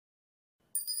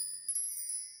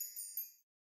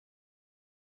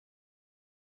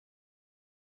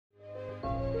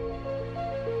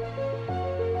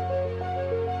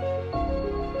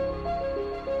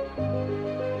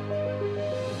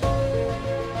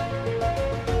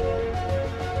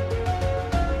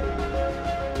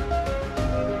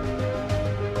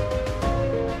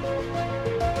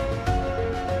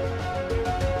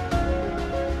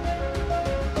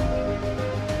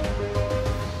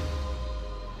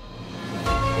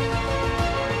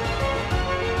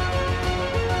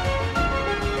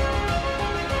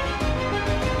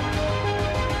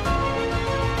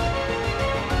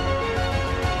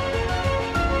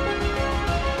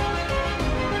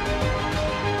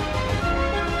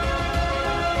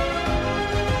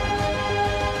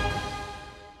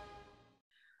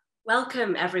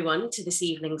Welcome everyone to this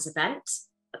evening's event,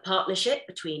 a partnership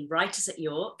between Writers at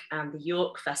York and the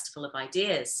York Festival of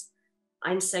Ideas.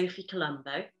 I'm Sophie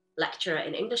Colombo, lecturer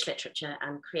in English literature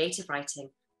and creative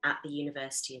writing at the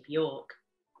University of York.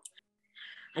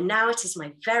 And now it is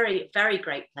my very, very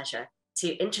great pleasure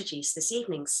to introduce this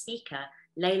evening's speaker,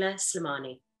 Leïla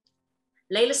Slimani.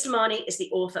 Leïla Slimani is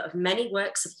the author of many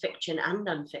works of fiction and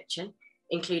non-fiction,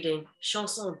 including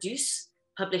Chanson Douce,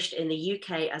 published in the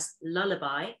UK as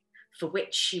Lullaby, for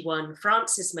which she won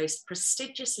France's most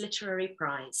prestigious literary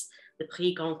prize, the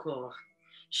Prix Goncourt.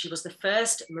 She was the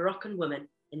first Moroccan woman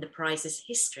in the prize's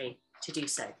history to do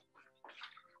so.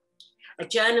 A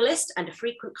journalist and a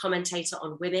frequent commentator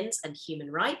on women's and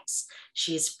human rights,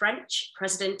 she is French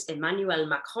President Emmanuel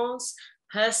Macron's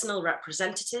personal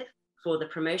representative for the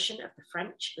promotion of the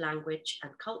French language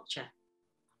and culture.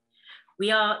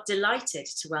 We are delighted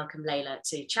to welcome Leïla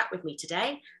to chat with me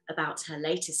today about her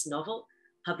latest novel,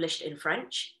 published in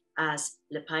French as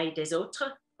Le Pays des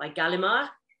Autres by Gallimard,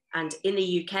 and in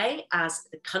the UK as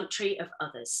The Country of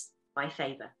Others by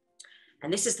Faber.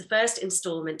 And this is the first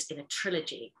instalment in a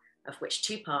trilogy, of which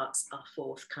two parts are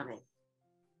forthcoming.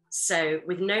 So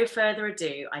with no further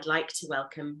ado, I'd like to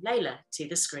welcome Leïla to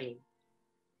the screen.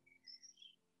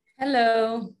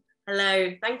 Hello.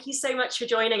 Hello, thank you so much for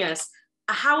joining us.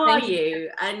 How are you?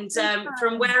 And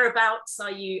from whereabouts are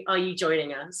you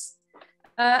joining us?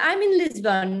 I'm in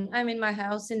Lisbon. I'm in my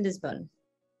house in Lisbon.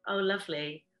 Oh,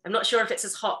 lovely. I'm not sure if it's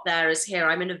as hot there as here.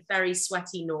 I'm in a very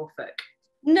sweaty Norfolk.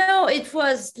 No, it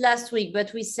was last week,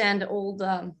 but we sent all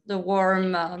the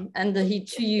warm and the heat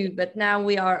to you, but now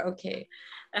we are okay.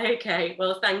 Okay,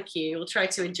 well, thank you. We'll try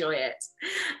to enjoy it.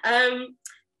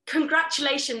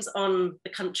 Congratulations on The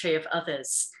Country of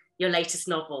Others, your latest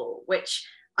novel, which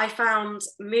I found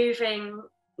moving,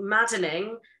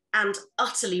 maddening, and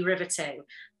utterly riveting.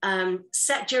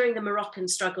 Set during the Moroccan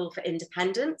struggle for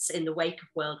independence in the wake of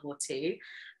World War II,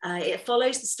 it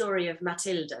follows the story of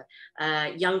Mathilde,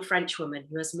 a young French woman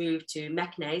who has moved to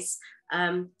Meknes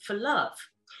for love.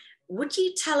 Would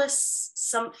you tell us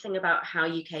something about how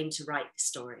you came to write the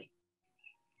story?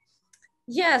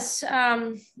 Yes,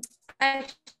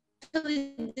 actually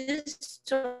this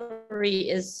story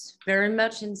is very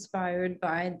much inspired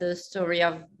by the story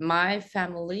of my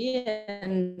family,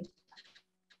 and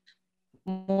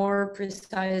more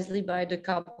precisely by the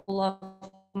couple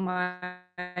of my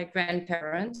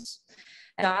grandparents.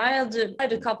 And by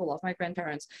the couple of my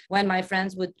grandparents. When my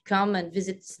friends would come and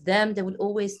visit them, they would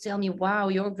always tell me, wow,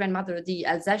 your grandmother, the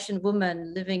Alsatian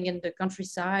woman living in the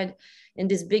countryside in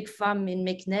this big farm in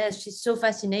Meknes, she's so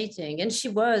fascinating. And she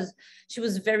was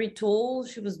very tall,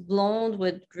 she was blonde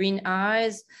with green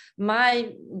eyes.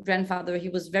 My grandfather, he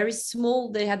was very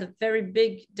small, they had a very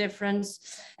big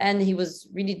difference, and he was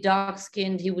really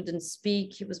dark-skinned, he wouldn't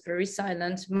speak, he was very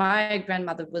silent. My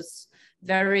grandmother was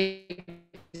very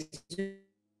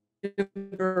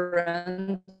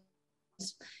exuberant.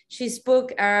 She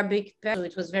spoke Arabic.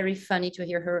 It was very funny to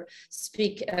hear her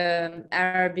speak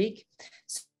Arabic.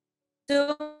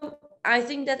 So I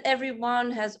think that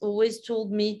everyone has always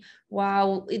told me,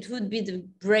 wow, it would be the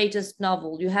greatest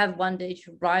novel. You have one day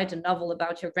to write a novel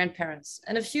about your grandparents.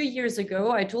 And a few years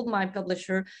ago, I told my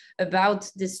publisher about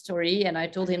this story, and I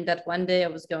told him that one day I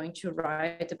was going to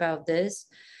write about this.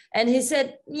 And he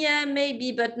said, yeah,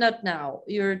 maybe, but not now.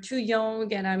 You're too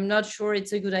young, and I'm not sure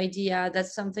it's a good idea.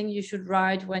 That's something you should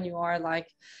write when you are like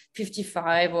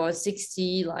 55 or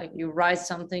 60, like you write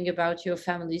something about your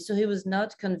family. So he was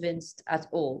not convinced at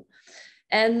all.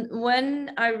 And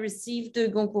when I received the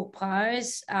Goncourt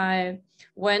Prize, I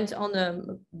went on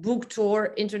a book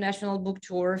tour, international book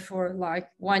tour for like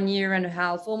 1.5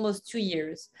 years, almost 2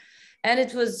 years. And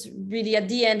it was really, at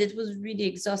the end, it was really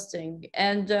exhausting.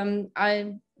 And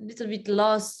I little bit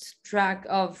lost track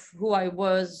of who I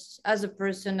was as a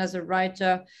person, as a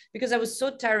writer, because I was so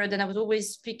tired and I was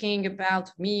always speaking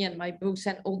about me and my books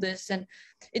and all this. And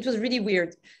it was really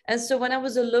weird. And so when I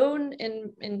was alone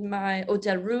in my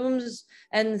hotel rooms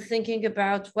and thinking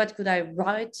about what could I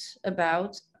write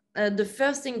about, the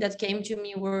first thing that came to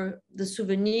me were the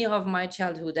souvenir of my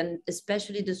childhood, and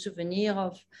especially the souvenir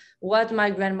of what my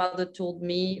grandmother told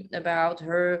me about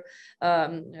her,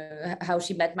 how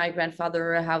she met my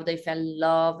grandfather, how they fell in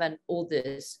love and all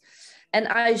this. And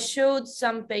I showed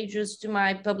some pages to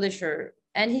my publisher,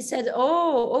 and he said,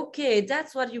 oh, okay,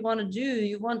 that's what you want to do.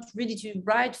 You want really to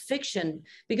write fiction,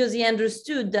 because he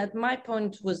understood that my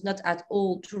point was not at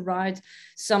all to write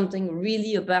something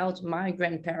really about my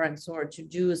grandparents or to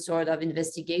do a sort of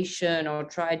investigation or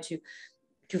try to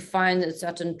find a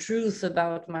certain truth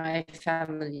about my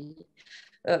family.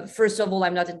 First of all,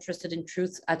 I'm not interested in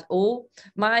truth at all.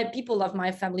 My people of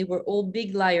my family were all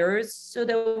big liars, so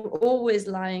they were always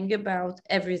lying about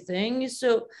everything.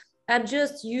 So I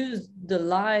just used the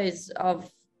lies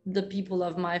of the people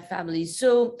of my family.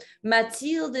 So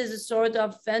Mathilde is a sort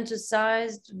of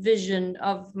fantasized vision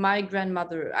of my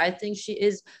grandmother. I think she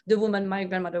is the woman my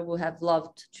grandmother would have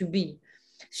loved to be.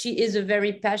 She is a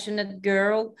very passionate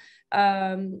girl.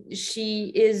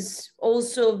 She is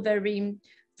also very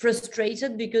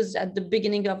frustrated because at the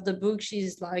beginning of the book,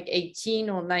 she's like 18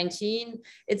 or 19.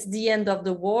 It's the end of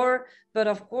the war. But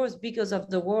of course, because of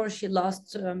the war, she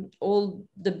lost all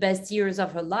the best years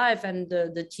of her life and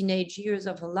the teenage years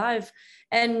of her life.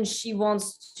 And she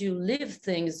wants to live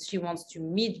things. She wants to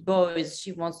meet boys.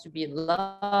 She wants to be in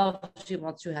love. She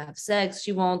wants to have sex.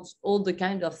 She wants all the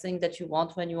kind of thing that you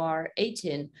want when you are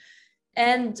 18.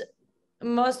 And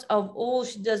most of all,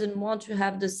 she doesn't want to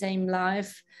have the same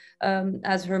life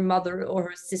as her mother or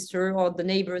her sister or the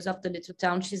neighbors of the little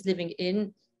town she's living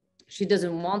in. She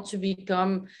doesn't want to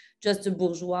become just a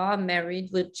bourgeois married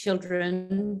with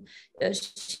children.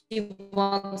 She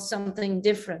wants something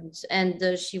different,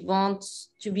 and she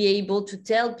wants to be able to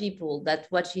tell people that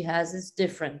what she has is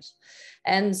different.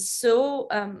 And so,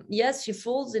 yes, she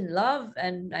falls in love,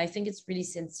 and I think it's really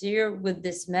sincere with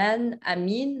this man,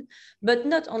 Amin, but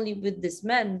not only with this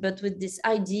man, but with this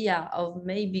idea of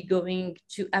maybe going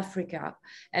to Africa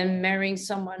and marrying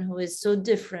someone who is so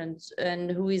different and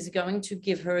who is going to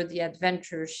give her the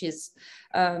adventure she's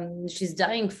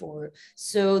dying for.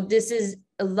 So this is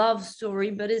a love story,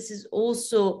 but this is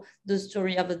also the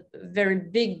story of a very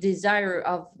big desire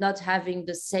of not having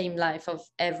the same life of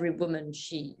every woman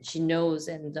she knows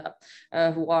and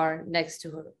who are next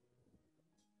to her.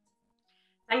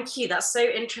 Thank you. That's so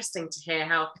interesting to hear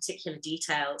how particular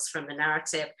details from the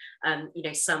narrative,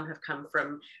 some have come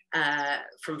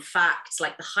from facts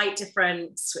like the height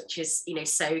difference, which is,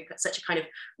 such a kind of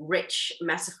rich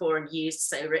metaphor and used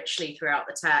so richly throughout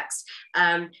the text.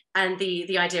 And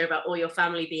the idea about all your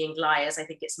family being liars. I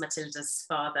think it's Matilda's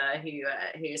father who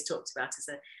is talked about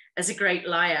as a great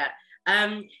liar.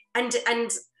 And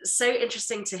so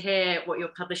interesting to hear what your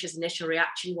publisher's initial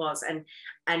reaction was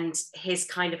and his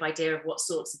kind of idea of what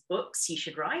sorts of books you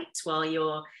should write while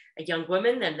you're a young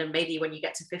woman, and then maybe when you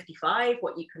get to 55,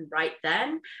 what you can write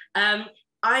then.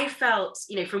 I felt,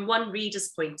 from one reader's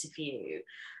point of view,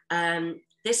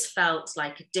 this felt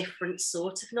like a different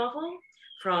sort of novel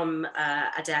from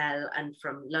Adele and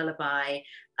from Lullaby,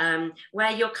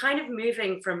 where you're kind of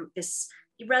moving from this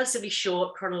relatively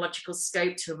short chronological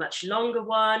scope to a much longer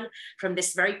one, from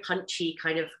this very punchy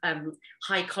kind of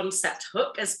high concept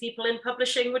hook, as people in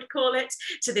publishing would call it,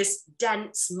 to this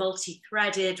dense,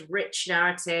 multi-threaded, rich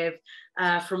narrative.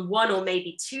 From one or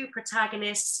maybe two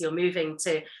protagonists, you're moving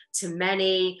to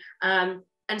many. And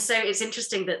so it's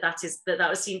interesting that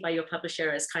was seen by your publisher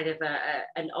as kind of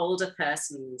an older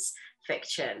person's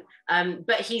fiction.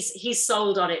 But he's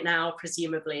sold on it now,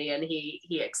 presumably, and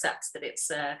he accepts that it's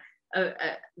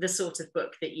the sort of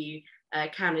book that you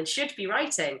can and should be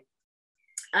writing.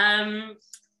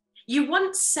 You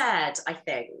once said, I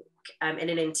think, in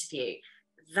an interview,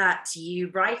 that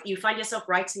you find yourself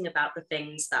writing about the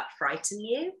things that frighten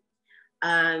you.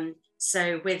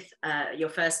 So with your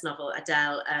first novel,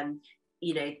 Adele,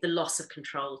 the loss of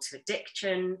control to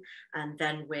addiction, and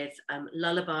then with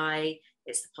Lullaby,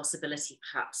 it's the possibility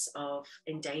perhaps of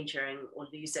endangering or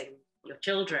losing your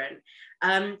children.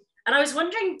 And I was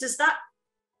wondering, does that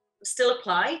still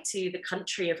apply to the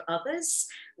country of others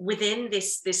within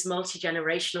this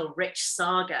multi-generational rich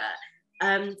saga?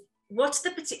 What's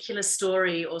the particular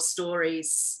story or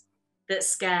stories that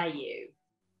scare you?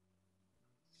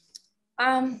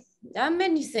 There are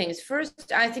many things.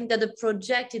 First, I think that the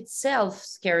project itself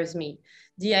scares me.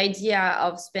 The idea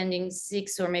of spending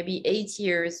 6 or maybe 8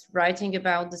 years writing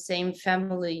about the same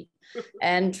family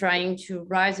and trying to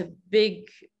write a big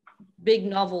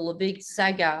novel, a big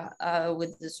saga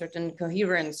with a certain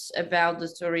coherence about the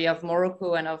story of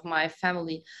Morocco and of my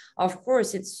family. Of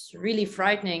course, it's really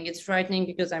frightening. It's frightening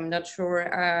because I'm not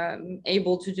sure I'm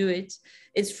able to do it.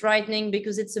 It's frightening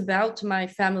because it's about my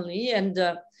family. And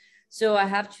so I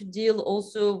have to deal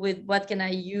also with what can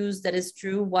I use that is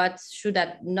true, what should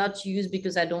I not use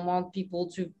because I don't want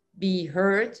people to be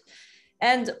hurt.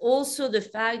 And also the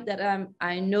fact that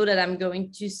I know that I'm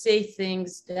going to say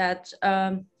things that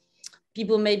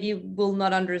people maybe will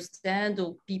not understand,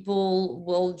 or people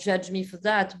will judge me for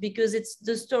that, because it's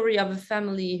the story of a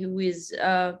family who is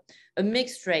a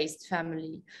mixed race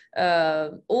family.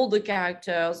 All the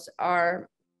characters are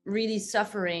really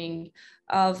suffering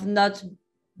of not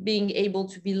being able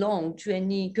to belong to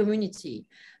any community.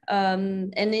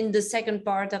 And in the second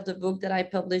part of the book that I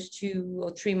published 2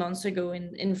 or 3 months ago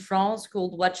in France,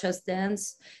 called Watch Us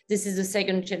Dance, this is the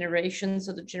second generation,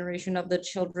 so the generation of the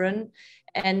children.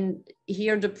 And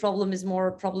here the problem is more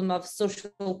a problem of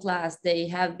social class. They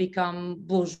have become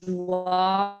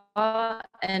bourgeois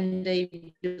and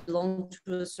they belong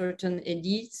to a certain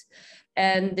elite,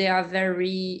 and they are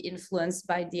very influenced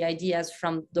by the ideas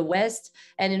from the West.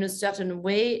 And in a certain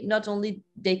way, not only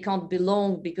they can't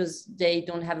belong because they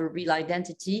don't have a real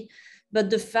identity, but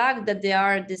the fact that they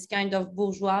are this kind of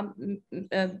bourgeois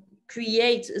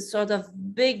create a sort of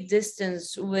big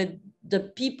distance with the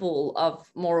people of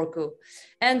Morocco.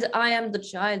 And I am the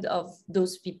child of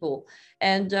those people.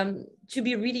 And to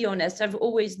be really honest, I've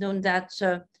always known that,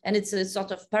 and it's a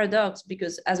sort of paradox,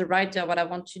 because as a writer, what I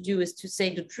want to do is to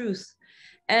say the truth.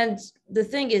 And the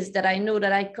thing is that I know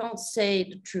that I can't say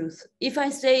the truth. If I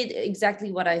say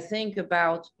exactly what I think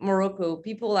about Morocco,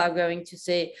 people are going to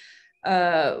say,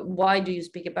 why do you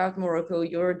speak about Morocco?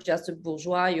 You're just a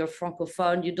bourgeois, you're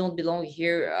Francophone, you don't belong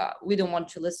here. We don't want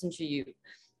to listen to you.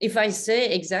 If I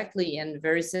say exactly and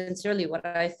very sincerely what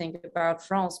I think about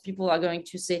France, people are going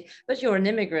to say, but you're an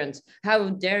immigrant. How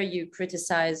dare you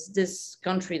criticize this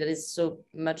country that is so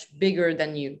much bigger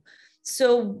than you?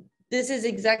 So this is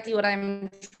exactly what I'm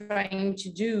trying to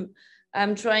do.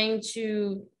 I'm trying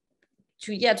to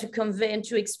convey and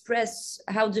to express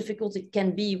how difficult it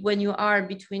can be when you are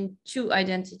between 2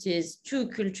 identities, 2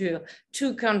 cultures,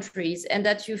 2 countries, and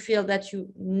that you feel that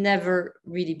you never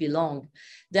really belong.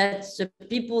 That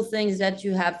people think that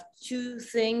you have 2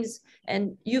 things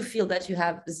and you feel that you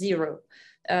have 0.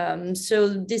 So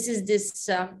this is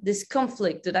this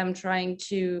conflict that I'm trying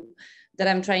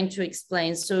to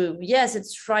explain. So yes,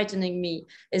 it's frightening me,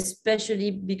 especially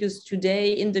because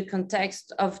today, in the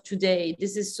context of today,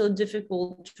 this is so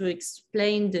difficult to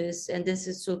explain this, and this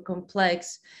is so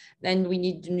complex, and we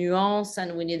need nuance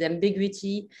and we need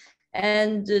ambiguity.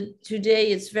 And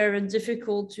today it's very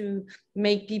difficult to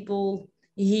make people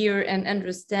hear and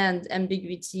understand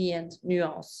ambiguity and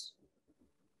nuance.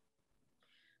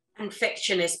 And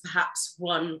fiction is perhaps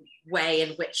one way in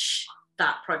which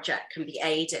that project can be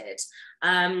aided.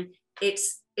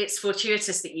 It's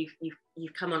fortuitous that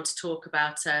you've come on to talk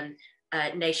about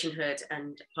nationhood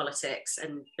and politics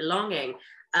and belonging,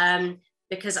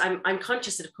 because I'm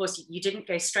conscious that, of course, you didn't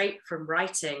go straight from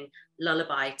writing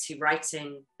Lullaby to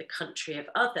writing The Country of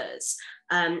Others,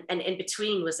 and in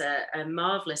between was a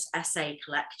marvelous essay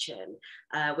collection,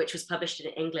 which was published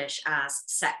in English as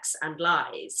Sex and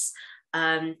Lies,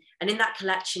 and in that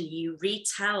collection you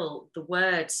retell the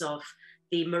words of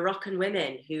the Moroccan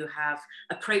women who have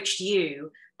approached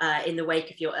you in the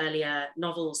wake of your earlier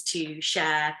novels to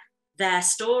share their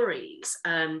stories,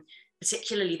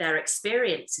 particularly their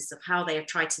experiences of how they have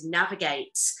tried to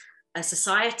navigate a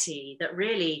society that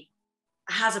really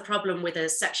has a problem with a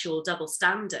sexual double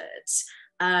standard.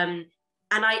 And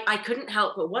I couldn't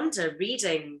help but wonder,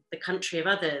 reading The Country of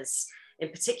Others in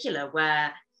particular,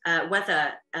 whether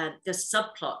the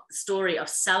subplot, the story of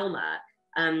Selma,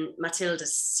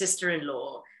 Matilda's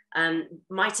sister-in-law,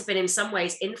 might have been in some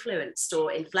ways influenced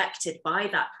or inflected by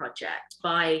that project,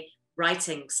 by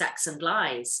writing Sex and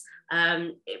Lies.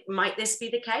 Might this be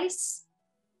the case?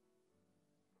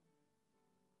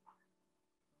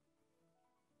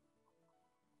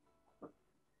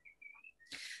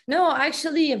 No,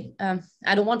 actually,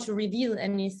 I don't want to reveal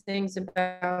any things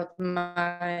about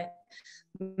my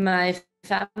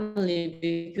family,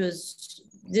 because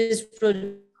this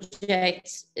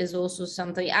project is also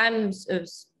something I'm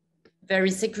very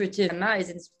secretive. Emma is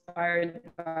inspired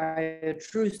by a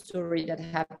true story that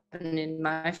happened in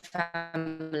my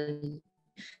family.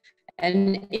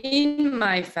 And in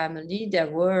my family, there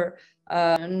were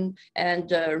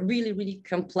really, really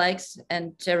complex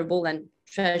and terrible and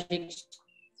tragic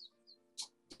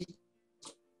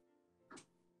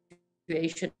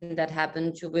that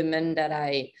happened to women that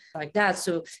I like that.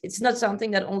 So it's not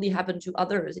something that only happened to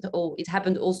others. It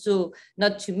happened also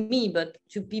not to me, but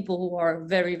to people who are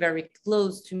very, very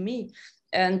close to me.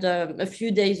 And a few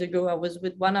days ago, I was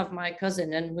with one of my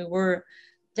cousins, and we were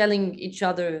telling each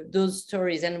other those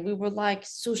stories, and we were like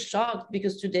so shocked,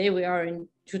 because today we are in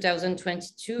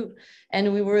 2022,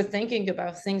 and we were thinking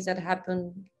about things that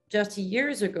happened 30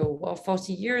 years ago or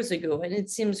 40 years ago, and it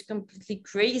seems completely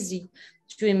crazy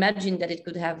to imagine that it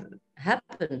could have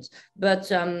happened. But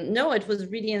no, it was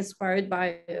really inspired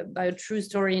by a true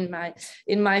story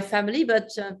in my family. But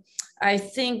I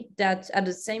think that at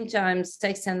the same time,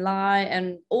 Sex and Lie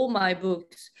and all my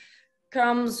books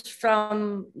comes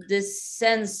from this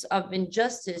sense of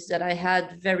injustice that I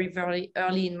had very, very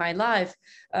early in my life.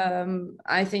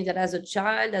 I think that as a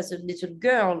child, as a little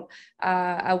girl,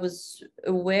 I was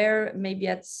aware, maybe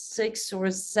at 6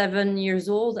 or 7 years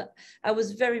old, I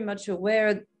was very much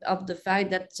aware of the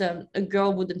fact that a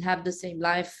girl wouldn't have the same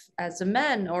life as a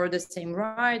man, or the same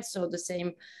rights, or the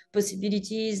same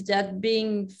possibilities, that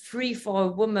being free for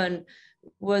a woman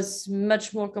was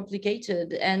much more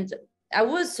complicated. And I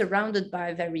was surrounded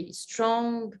by very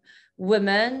strong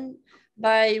women,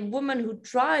 by women who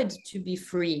tried to be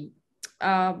free.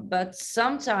 But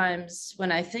sometimes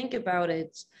when I think about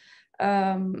it,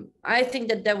 I think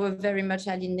that they were very much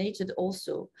alienated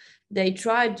also. They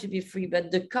tried to be free, but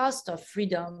the cost of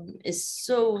freedom is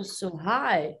so, so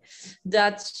high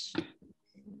that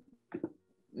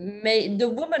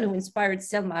the woman who inspired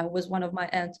Selma, who was one of my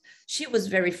aunts, she was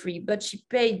very free, but she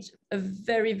paid a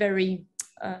very, very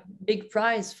big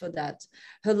price for that.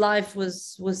 Her life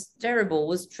was terrible,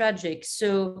 was tragic.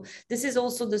 So this is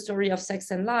also the story of Sex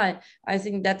and Lie. I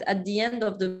think that at the end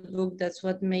of the book, that's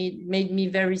what made me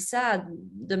very sad.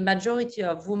 The majority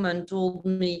of women told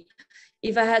me,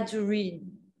 if I had to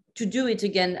do it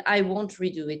again, I won't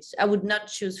redo it. I would not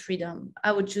choose freedom.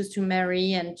 I would choose to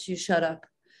marry and to shut up,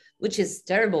 which is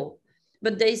terrible.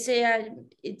 But they say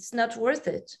it's not worth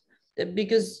it,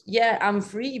 because yeah, I'm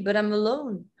free, but I'm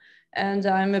alone. And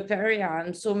I'm a pariah,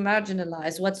 I'm so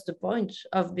marginalized. What's the point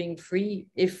of being free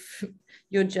if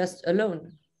you're just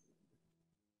alone?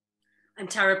 I'm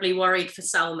terribly worried for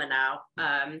Selma now,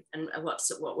 and what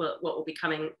will be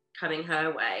coming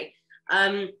her way.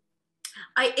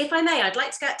 If I may, I'd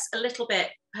like to get a little bit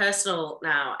personal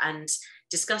now and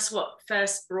discuss what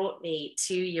first brought me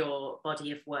to your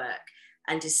body of work,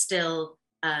 and is still,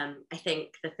 I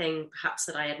think, the thing perhaps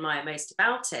that I admire most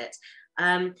about it.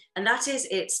 And that is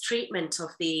its treatment of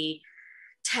the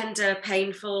tender,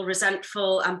 painful,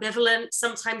 resentful, ambivalent,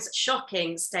 sometimes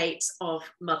shocking state of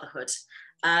motherhood.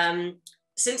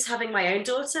 Since having my own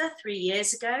daughter 3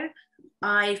 years ago,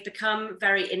 I've become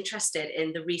very interested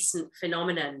in the recent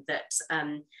phenomenon that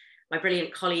my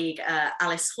brilliant colleague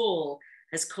Alice Hall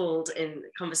has called in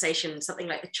conversation something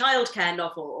like the childcare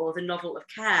novel, or the novel of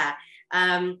care.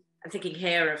 I'm thinking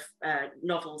here of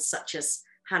novels such as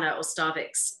Hannah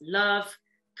Ostavik's Love,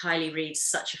 Kylie Reid's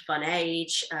Such a Fun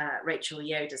Age, Rachel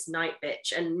Yoda's Night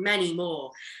Bitch, and many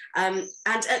more. And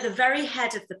at the very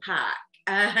head of the pack,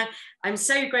 I'm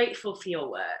so grateful for your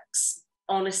work's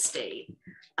honesty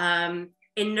in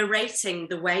narrating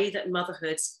the way that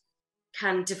motherhood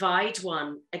can divide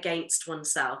one against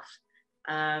oneself,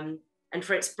 and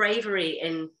for its bravery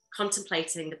in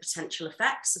contemplating the potential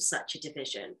effects of such a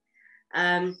division.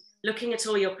 Looking at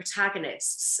all your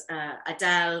protagonists,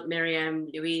 Adele, Miriam,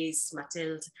 Louise,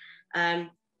 Mathilde,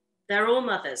 they're all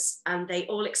mothers, and they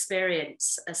all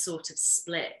experience a sort of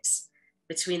split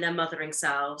between their mothering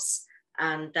selves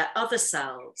and their other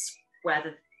selves,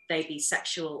 whether they be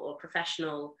sexual or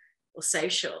professional or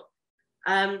social.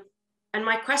 And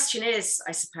my question is,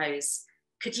 I suppose,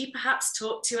 could you perhaps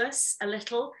talk to us a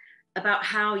little about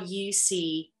how you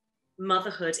see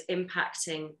motherhood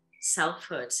impacting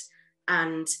selfhood,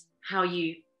 and how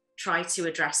you try to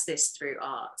address this through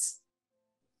art?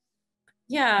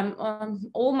 Yeah,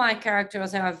 all my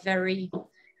characters are very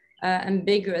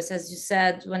ambiguous, as you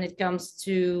said, when it comes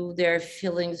to their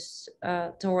feelings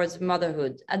towards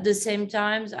motherhood. At the same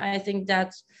time, I think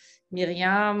that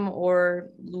Miriam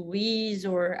or Louise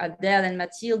or Adele and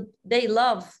Mathilde, they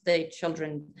love their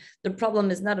children. The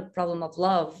problem is not a problem of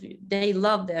love. They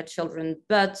love their children,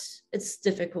 but it's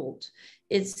difficult.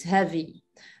 It's heavy.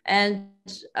 And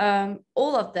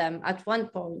all of them, at one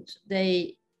point,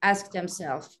 they ask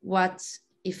themselves, what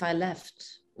if I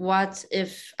left? What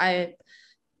if I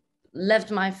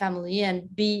left my family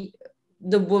and be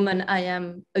the woman I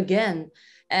am again?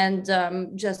 And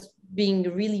just being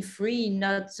really free,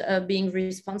 not being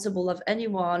responsible of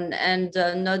anyone, and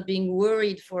not being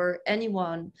worried for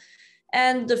anyone.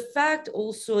 And the fact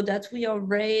also that we are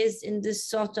raised in this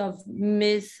sort of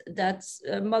myth that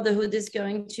motherhood is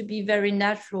going to be very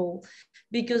natural,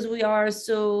 because we are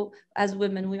so, as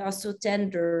women, we are so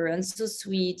tender and so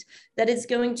sweet, that it's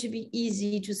going to be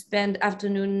easy to spend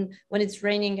afternoon when it's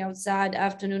raining outside,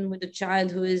 afternoon with a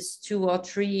child who is 2 or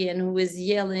 3 and who is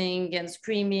yelling and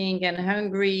screaming and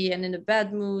hungry and in a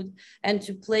bad mood, and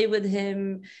to play with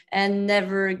him and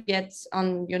never get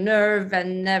on your nerve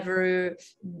and never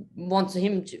want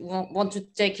to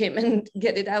take him and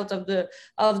get it out of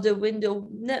the window.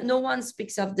 No one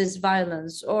speaks of this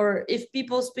violence, or if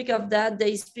people speak of that,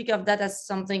 they speak of that as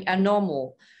something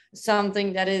abnormal,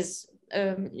 something that is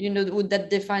that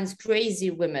defines crazy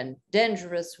women,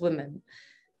 dangerous women.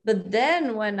 But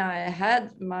then when I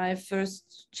had my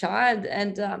first child,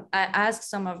 and I asked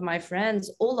some of my friends,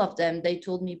 all of them, they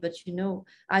told me, but you know,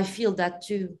 I feel that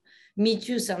too. Me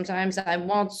too. Sometimes I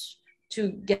want to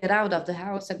get out of the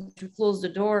house and to close the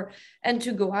door and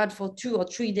to go out for 2 or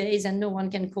 3 days and no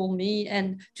one can call me,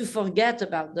 and to forget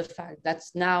about the fact that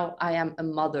now I am a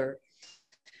mother.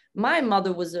 My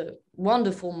mother was a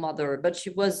wonderful mother, but she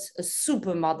was a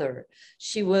super mother.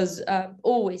 She was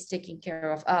always taking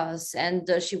care of us, and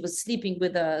she was sleeping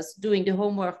with us, doing the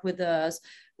homework with us,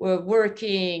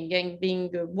 working and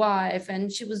being a wife,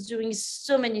 and she was doing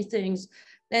so many things.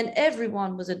 And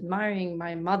everyone was admiring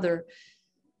my mother.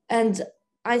 And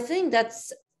I think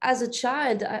that's, as a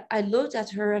child, I looked at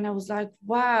her and I was like,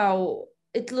 wow,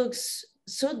 it looks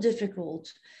so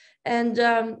difficult. And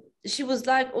she was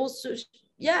like, also,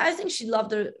 yeah, I think she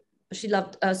loved her. She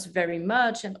loved us very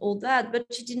much and all that, but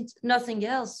she didn't nothing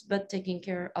else but taking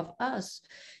care of us.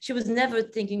 She was never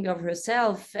thinking of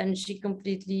herself, and she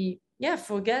completely, yeah,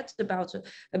 forget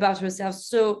about herself.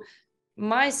 So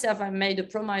myself, I made a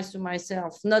promise to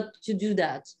myself not to do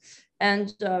that.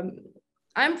 And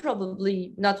I'm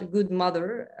probably not a good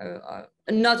mother,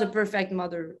 not a perfect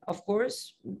mother, of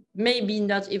course, maybe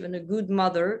not even a good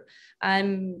mother.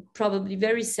 I'm probably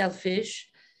very selfish,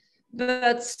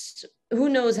 but who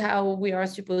knows how we are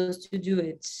supposed to do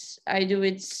it. I do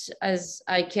it as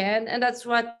I can, and that's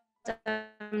what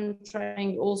I'm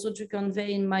trying also to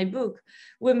convey in my book.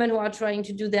 Women who are trying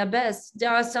to do their best.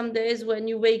 There are some days when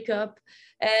you wake up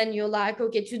and you're like,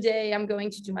 okay, today I'm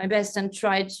going to do my best and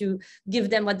try to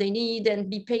give them what they need and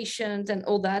be patient and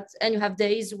all that. And you have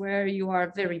days where you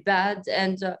are very bad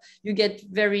and you get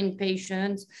very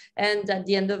impatient. And at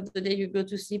the end of the day, you go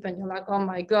to sleep and you're like, oh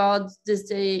my God, this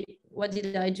day, what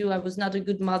did I do? I was not a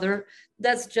good mother.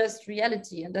 That's just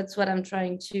reality. And that's what I'm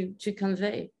trying to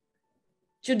convey.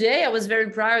 Today, I was very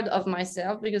proud of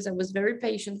myself because I was very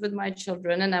patient with my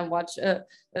children, and I watched a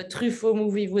Truffaut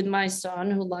movie with my son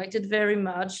who liked it very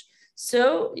much.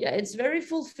 So yeah, it's very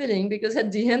fulfilling because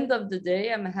at the end of the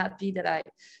day, I'm happy that I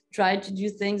tried to do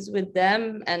things with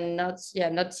them and not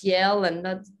yell and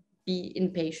not be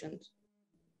impatient.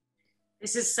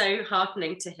 This is so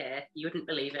heartening to hear. You wouldn't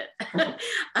believe it.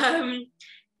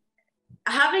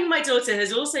 Having my daughter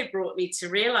has also brought me to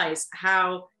realize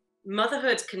how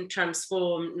motherhood can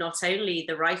transform not only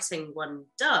the writing one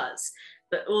does,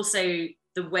 but also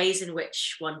the ways in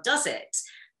which one does it,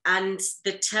 and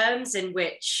the terms in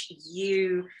which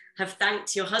you have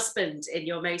thanked your husband in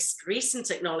your most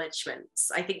recent acknowledgements.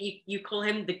 I think you call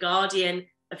him the guardian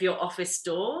of your office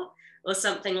door or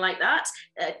something like that.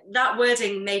 That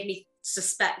wording made me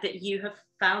suspect that you have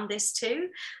found this too.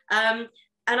 And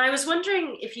I was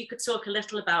wondering if you could talk a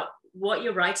little about what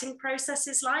your writing process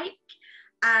is like,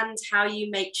 and how you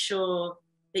make sure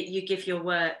that you give your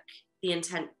work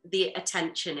the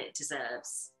attention it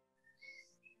deserves.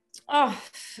 Oh,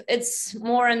 it's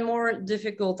more and more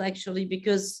difficult actually,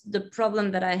 because the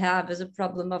problem that I have is a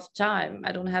problem of time.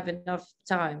 I don't have enough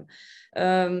time.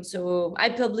 So I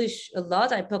publish a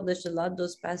lot. I published a lot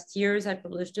those past years. I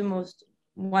published almost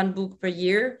one book per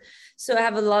year. So I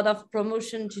have a lot of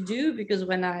promotion to do, because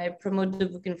when I promote the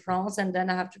book in France and then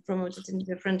I have to promote it in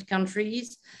different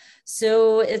countries.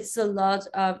 So it's a lot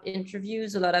of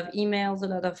interviews, a lot of emails, a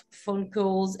lot of phone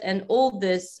calls, and all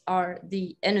this are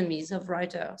the enemies of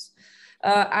writers.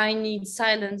 I need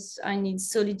silence, I need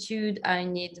solitude, I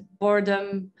need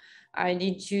boredom. I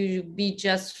need to be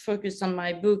just focused on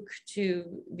my book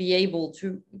to be able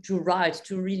to write,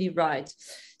 to really write.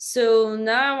 So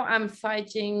now I'm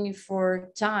fighting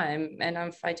for time, and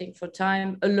I'm fighting for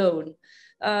time alone.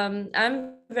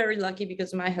 I'm very lucky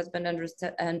because my husband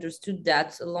understood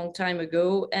that a long time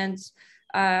ago. And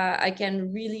I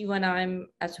can really, when I'm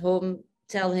at home,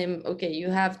 tell him, okay, you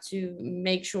have to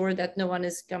make sure that no one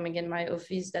is coming in my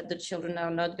office, that the children are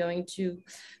not going to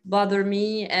bother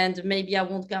me, and maybe I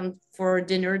won't come for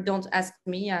dinner. Don't ask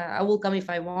me. I will come if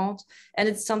I want. And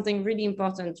it's something really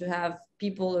important to have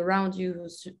people around you who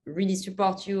really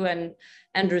support you and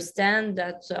understand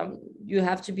that you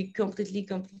have to be completely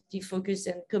focused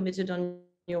and committed on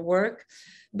your work.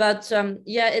 But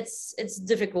yeah, it's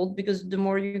difficult because the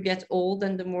more you get old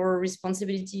and the more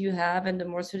responsibility you have and the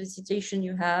more solicitation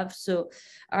you have. So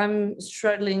I'm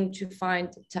struggling to find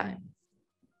time.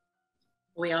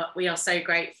 We are so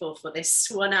grateful for this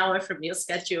 1 hour from your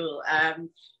schedule.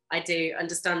 I do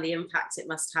understand the impact it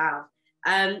must have.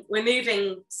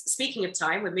 Speaking of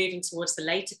time, we're moving towards the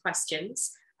later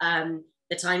questions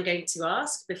that I'm going to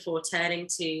ask before turning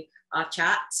to our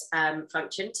chat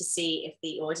function to see if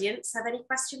the audience have any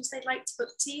questions they'd like to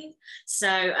put to you. So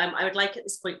I would like at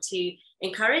this point to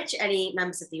encourage any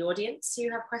members of the audience who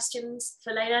have questions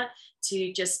for Leïla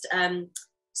to just,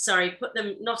 put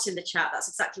them not in the chat. That's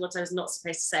exactly what I was not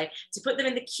supposed to say, to put them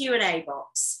in the Q&A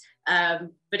box.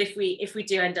 But if we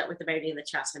do end up with them only in the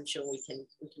chat, I'm sure we can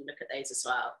look at those as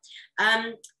well.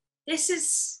 This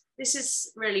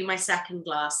is really my second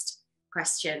last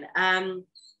question.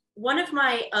 One of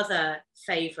my other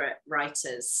favorite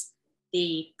writers,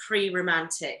 the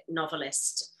pre-romantic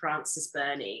novelist Frances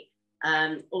Burney,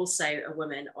 also a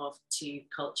woman of two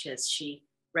cultures. She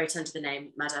wrote under the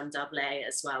name Madame d'Arblay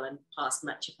as well and passed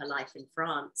much of her life in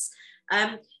France.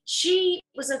 She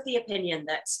was of the opinion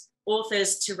that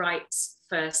authors to write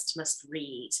first must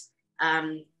read.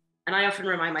 And I often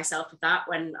remind myself of that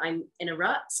when I'm in a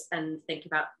rut and think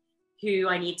about who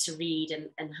I need to read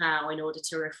and how in order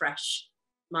to refresh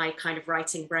my kind of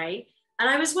writing brain. And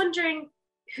I was wondering,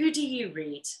 who do you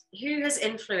read? Who has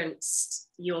influenced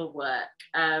your work?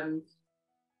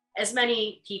 As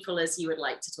many people as you would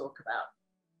like to talk about.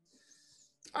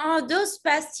 Oh, those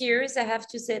past years, I have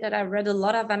to say that I read a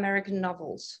lot of American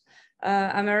novels.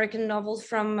 American novels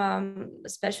from,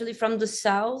 especially from the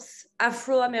South,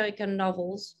 Afro-American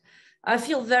novels. I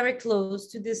feel very close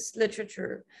to this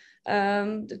literature.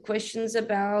 The questions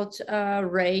about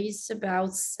race,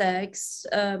 about sex,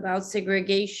 about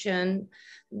segregation,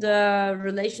 the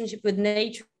relationship with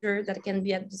nature that can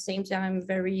be at the same time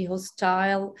very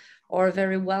hostile or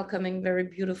very welcoming, very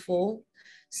beautiful.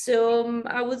 So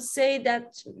I would say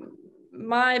that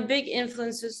my big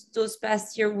influences those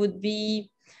past year would be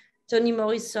Toni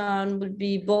Morrison, would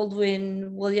be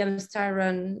Baldwin, William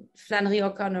Styron, Flannery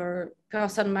O'Connor,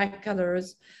 Carson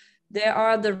McCullers. They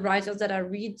are the writers that I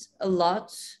read a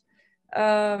lot.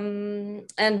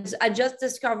 And I just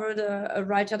discovered a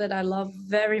writer that I love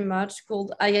very much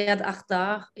called Ayad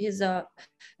Akhtar. He's an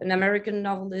American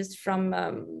novelist from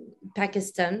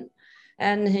Pakistan.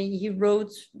 And he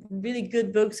wrote really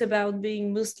good books about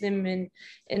being Muslim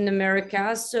in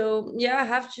America. So yeah, I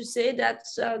have to say that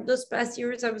those past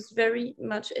years, I was very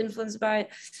much influenced by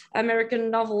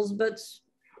American novels, but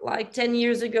like 10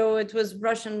 years ago, it was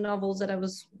Russian novels that I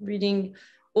was reading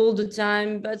all the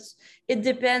time, but it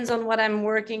depends on what I'm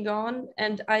working on.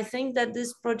 And I think that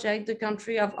this project, The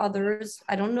Country of Others,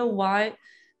 I don't know why,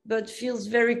 but feels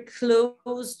very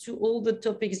close to all the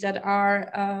topics that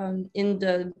are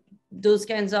in those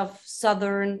kinds of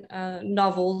Southern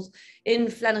novels. In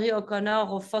Flannery O'Connor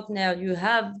or Faulkner, you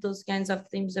have those kinds of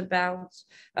themes about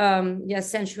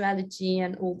sensuality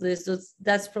and all this. So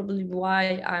that's probably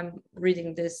why I'm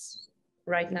reading this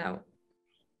right now.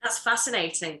 That's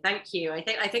fascinating. Thank you. I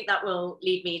think that will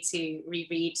lead me to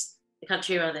reread The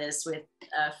Country of Others with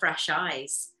fresh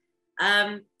eyes.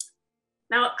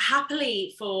 Now,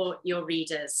 happily for your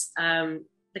readers,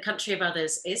 The Country of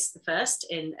Others is the first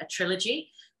in a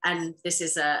trilogy. And this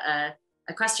is a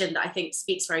question that I think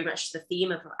speaks very much to the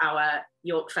theme of our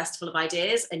York Festival of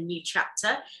Ideas, a new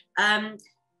chapter.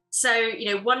 So,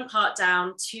 one part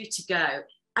down, two to go.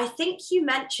 I think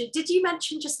did you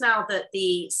mention just now that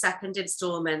the second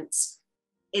installment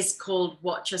is called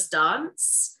Watch Us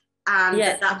Dance? And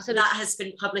yes, that has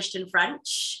been published in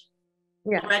French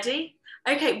already?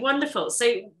 Okay, wonderful. So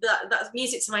that's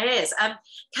music to my ears.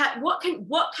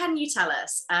 What can you tell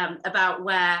us about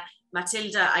where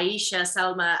Matilda, Aisha,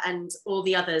 Selma, and all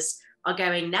the others are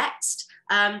going next?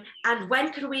 And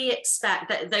when can we expect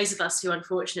that those of us who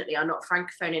unfortunately are not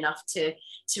francophone enough to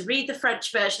read the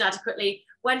French version adequately,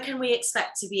 when can we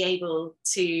expect to be able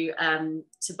to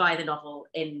buy the novel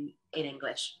in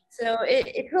English? So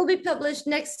it will be published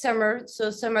next summer, so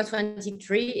summer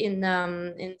 23 in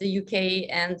the UK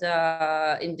and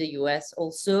in the US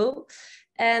also.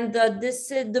 And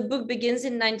the book begins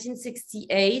in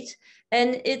 1968,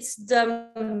 and it's the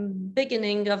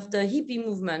beginning of the hippie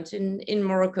movement in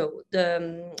Morocco.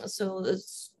 So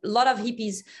a lot of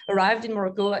hippies arrived in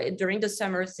Morocco during the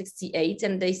summer 68,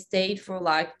 and they stayed for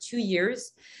like 2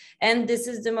 years. And this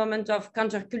is the moment of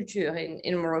counterculture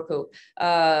in Morocco.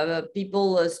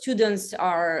 Students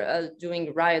are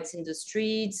doing riots in the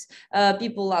streets.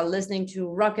 People are listening to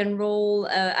rock and roll.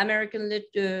 American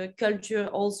culture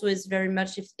also is very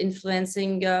much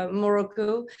influencing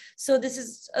Morocco. So this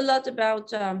is a lot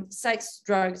about sex,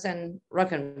 drugs, and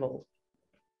rock and roll.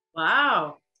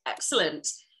 Wow, excellent.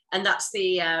 And that's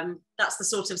the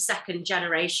sort of second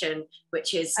generation,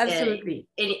 which is absolutely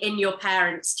in your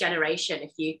parents' generation,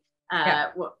 if you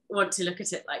want to look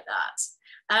at it like that.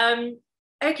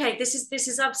 Okay, this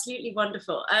is absolutely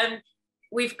wonderful.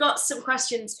 we've got some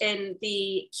questions in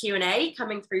the Q&A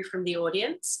coming through from the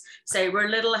audience. So we're a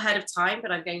little ahead of time,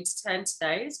 but I'm going to turn to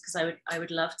those because I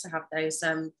would love to have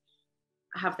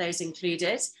those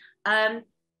included.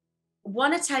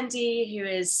 One attendee who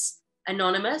is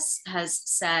anonymous has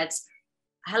said,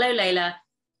 "Hello, Leïla.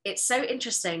 It's so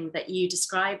interesting that you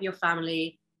describe your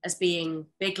family as being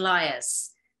big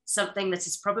liars, something that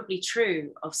is probably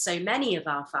true of so many of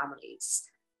our families,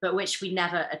 but which we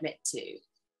never admit to.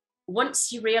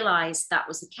 Once you realized that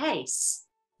was the case,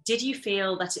 did you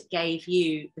feel that it gave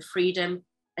you the freedom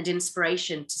and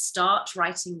inspiration to start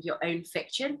writing your own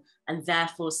fiction and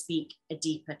therefore speak a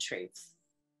deeper truth?"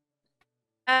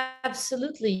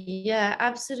 Absolutely, yeah,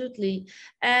 absolutely.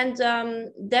 And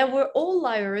they were all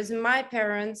liars, my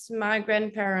parents, my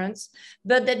grandparents,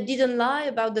 but they didn't lie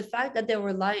about the fact that they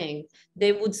were lying.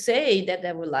 They would say that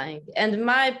they were lying. And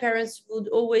my parents would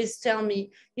always tell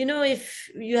me, you know, if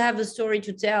you have a story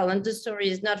to tell and the story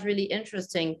is not really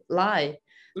interesting, lie.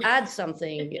 Add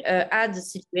something, add a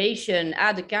situation,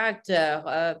 add a character,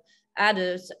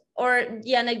 or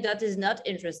the anecdote is not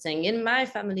interesting. In my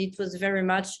family, it was very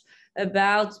much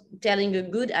about telling a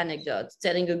good anecdote,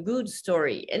 telling a good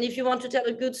story. And if you want to tell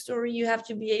a good story, you have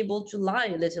to be able to lie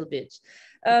a little bit.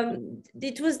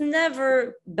 It was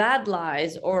never bad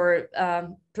lies or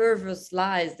perverse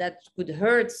lies that could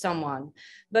hurt someone,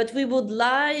 but we would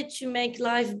lie to make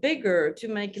life bigger, to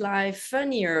make life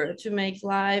funnier, to make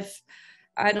life,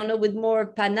 I don't know, with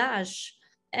more panache.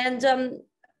 And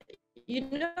you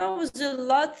know, it was a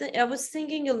lot. I was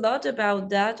thinking a lot about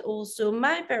that also.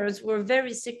 My parents were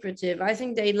very secretive. I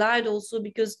think they lied also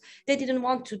because they didn't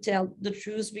want to tell the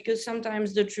truth, because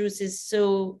sometimes the truth is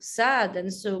so sad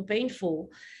and so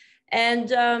painful.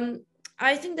 And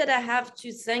I think that I have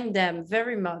to thank them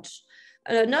very much.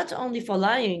 Not only for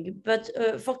lying, but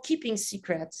for keeping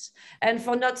secrets and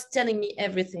for not telling me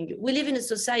everything. We live in a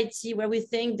society where we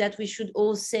think that we should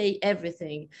all say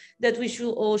everything, that we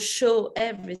should all show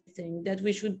everything, that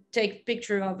we should take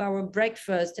picture of our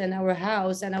breakfast and our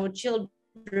house and our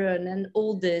children and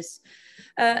all this.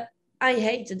 I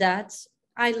hate that.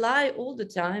 I lie all the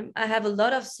time. I have a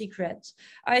lot of secrets.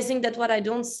 I think that what I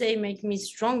don't say make me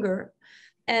stronger.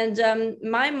 And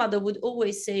my mother would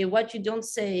always say, what you don't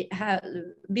say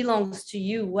belongs to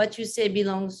you. What you say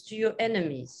belongs to your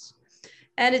enemies.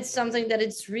 And it's something that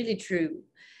it's really true.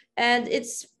 And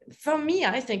it's, for me,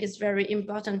 I think it's very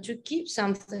important to keep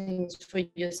some things for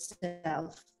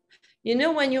yourself. You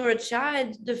know, when you're a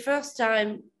child, the first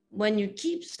time when you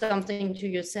keep something to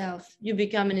yourself, you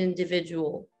become an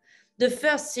individual. The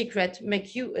first secret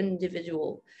makes you an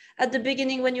individual. At the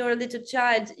beginning, when you're a little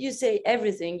child, you say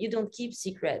everything. You don't keep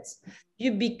secrets.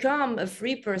 You become a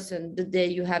free person the day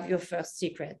you have your first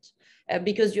secret,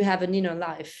 because you have an inner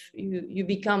life. You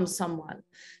become someone.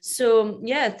 So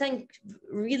yeah,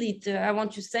 I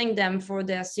want to thank them for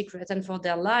their secret and for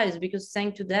their lies, because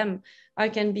thanks to them, I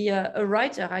can be a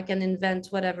writer. I can invent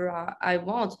whatever I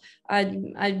want.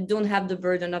 I don't have the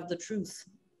burden of the truth.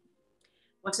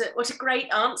 What a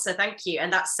great answer, thank you.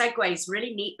 And that segues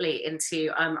really neatly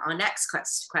into our next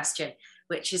question,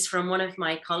 which is from one of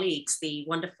my colleagues, the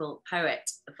wonderful poet,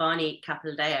 Vani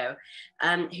Capildeo,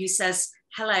 who says,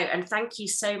 "Hello, and thank you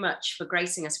so much for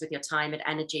gracing us with your time and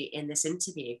energy in this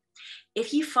interview.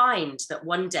 If you find that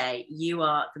one day you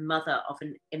are the mother of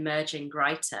an emerging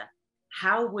writer,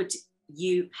 how would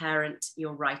you parent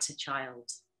your writer child?"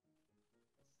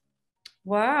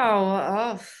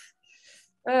 Wow.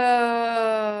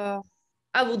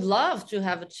 I would love to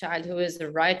have a child who is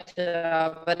a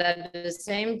writer, but at the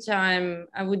same time,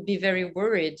 I would be very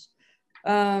worried.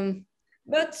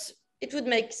 But it would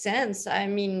make sense. I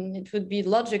mean, it would be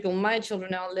logical. My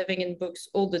children are living in books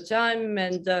all the time,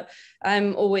 and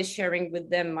I'm always sharing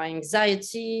with them my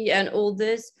anxiety and all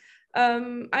this.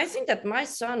 I think that my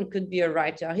son could be a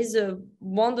writer. He's a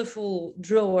wonderful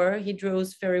drawer. He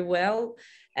draws very well,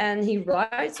 and he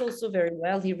writes also very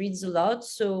well. He reads a lot,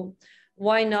 so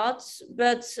why not?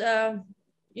 But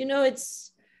you know,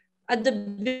 it's at the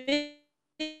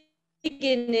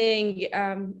beginning,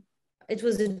 it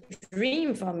was a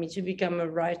dream for me to become a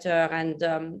writer, and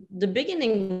the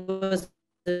beginning was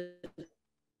a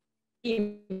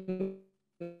dream.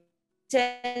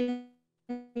 10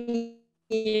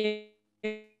 years,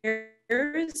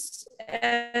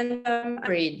 and I'm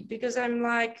afraid, because I'm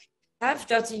like, I have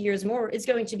 30 years more. It's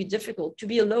going to be difficult to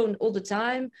be alone all the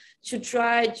time, to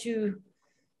try to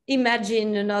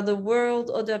imagine another world,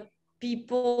 other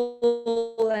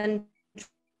people, and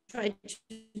try to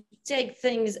take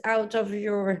things out of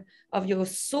your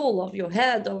soul, of your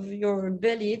head, of your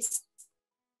belly. It's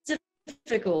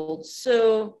difficult.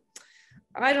 So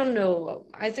I don't know.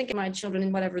 I think my children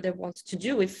in whatever they want to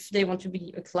do, if they want to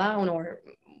be a clown or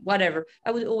whatever,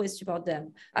 I would always support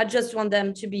them. I just want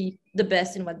them to be the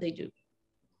best in what they do.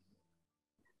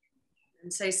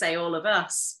 And so say all of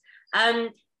us.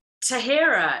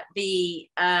 Tahira, the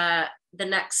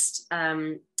next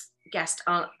guest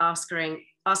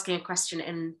asking a question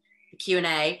in the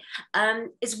Q&A,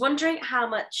 is wondering how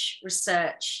much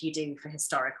research you do for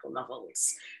historical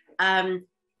novels. And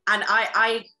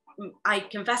I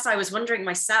confess I was wondering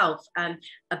myself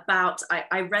about,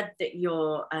 I read that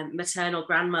your maternal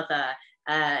grandmother,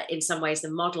 in some ways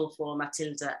the model for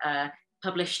Matilda,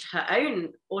 published her own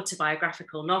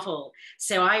autobiographical novel.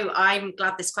 So I'm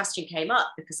glad this question came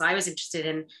up, because I was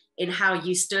interested in how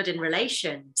you stood in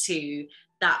relation to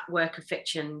that work of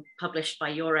fiction published by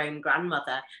your own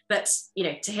grandmother. But, you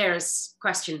know, Tahira's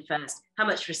question first, how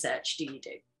much research do you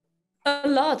do? A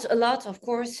lot, of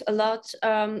course, a lot.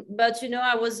 But, you know,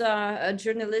 I was a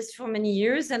journalist for many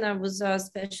years, and I was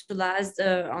specialized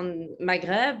on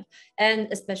Maghreb and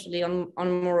especially on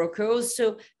Morocco.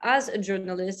 So as a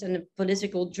journalist and a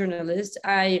political journalist,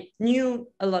 I knew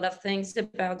a lot of things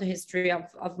about the history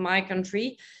of my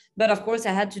country. But of course,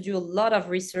 I had to do a lot of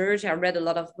research. I read a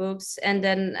lot of books, and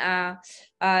then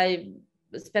I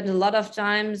spent a lot of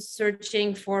time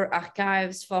searching for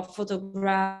archives, for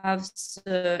photographs,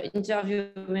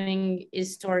 interviewing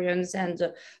historians,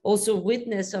 and also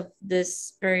witness of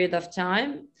this period of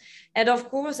time. And of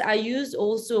course, I used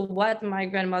also what my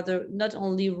grandmother not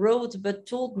only wrote, but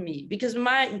told me, because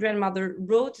my grandmother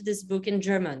wrote this book in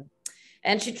German.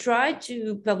 And she tried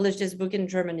to publish this book in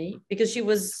Germany because she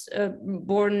was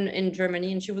born in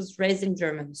Germany and she was raised in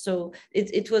German. So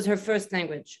it was her first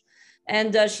language.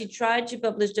 And she tried to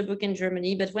publish the book in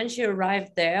Germany, but when she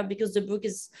arrived there, because the book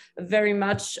is very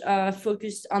much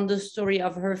focused on the story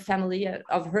of her family,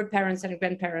 of her parents and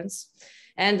grandparents,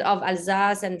 and of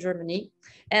Alsace and Germany.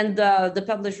 And the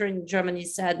publisher in Germany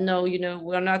said, no, you know,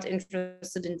 we're not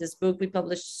interested in this book. We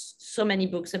published so many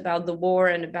books about the war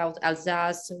and about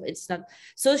Alsace, so it's not.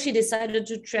 So she decided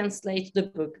to translate the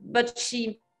book, but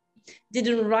she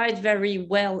didn't write very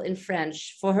well in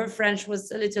French. For her, French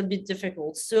was a little bit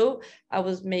difficult. So I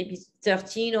was maybe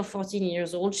 13 or 14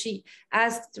 years old. She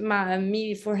asked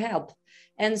me for help.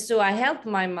 And so I helped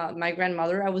my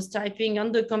grandmother. I was typing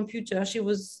on the computer. She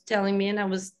was telling me, and I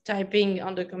was typing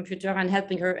on the computer and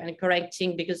helping her and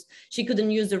correcting, because she couldn't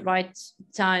use the right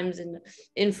times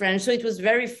in French. So it was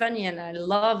very funny. And I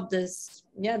loved this,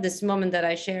 this moment that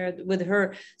I shared with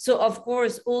her. So of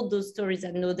course, all those stories,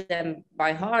 I know them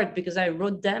by heart because I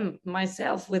wrote them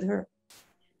myself with her.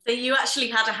 So you actually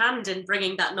had a hand in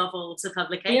bringing that novel to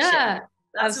publication. Yeah,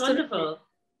 that's absolutely wonderful.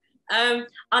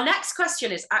 Our next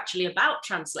question is actually about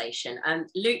translation, and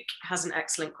Luke has an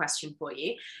excellent question for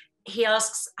you. He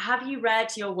asks, have you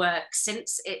read your work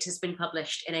since it has been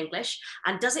published in English,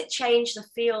 and does it change the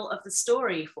feel of the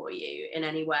story for you in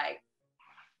any way?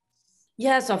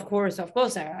 Yes, of course,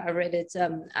 I read it.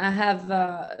 I have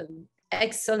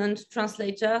excellent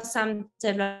translator, Sam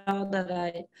Taylor, that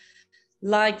I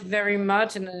like very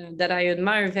much and that I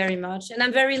admire very much. And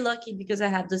I'm very lucky because I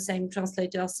had the same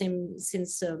translator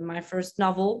since my first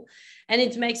novel. And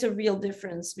it makes a real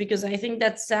difference because I think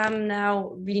that Sam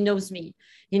now really knows me.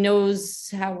 He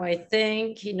knows how I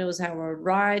think, he knows how I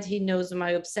write, he knows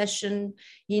my obsession,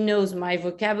 he knows my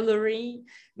vocabulary,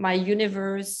 my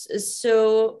universe.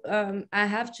 So I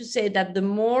have to say that the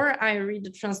more I read the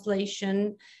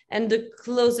translation and the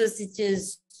closest it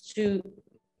is to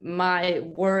my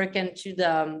work and to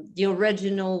the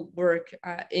original work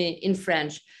in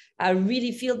French, I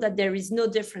really feel that there is no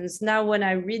difference. Now, when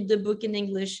I read the book in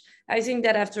English, I think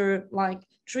that after like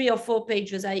 3 or 4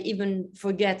 pages, I even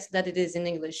forget that it is in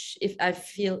English. If I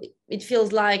feel, it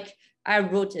feels like I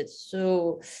wrote it.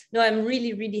 So no, I'm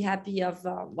really, really happy of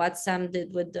what Sam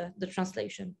did with the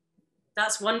translation.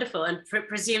 That's wonderful. And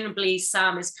presumably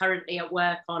Sam is currently at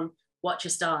work on Watch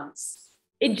Us Dance.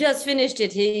 It just finished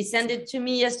it. He sent it to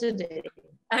me yesterday.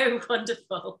 Oh,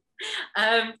 wonderful.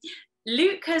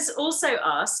 Luke has also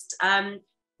asked,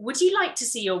 would you like to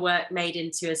see your work made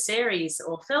into a series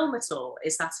or film at all?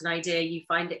 Is that an idea you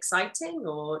find exciting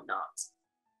or not?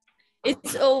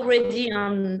 It's already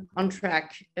on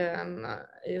track.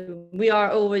 We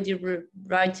are already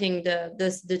writing the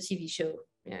TV show.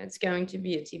 Yeah, it's going to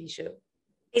be a TV show.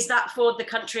 Is that for The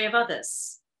Country of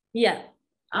Others? Yeah.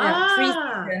 Yeah, 3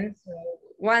 seasons, so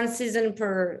 1 season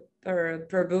per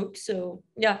book. So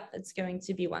yeah, it's going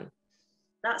to be one.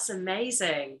 That's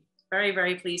amazing. Very,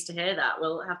 very pleased to hear that.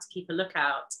 We'll have to keep a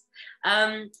lookout.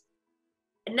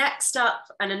 Next up,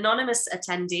 an anonymous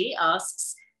attendee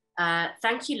asks,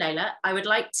 Thank you, Leïla. I would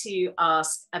like to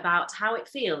ask about how it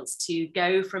feels to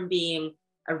go from being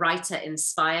a writer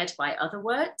inspired by other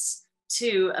works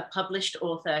to a published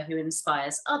author who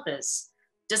inspires others.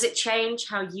 Does it change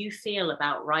how you feel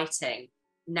about writing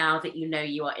now that you know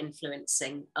you are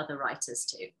influencing other writers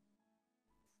too?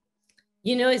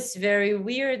 You know, it's very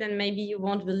weird, and maybe you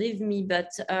won't believe me,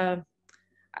 but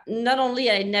not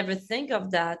only I never think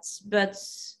of that, but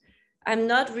I'm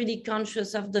not really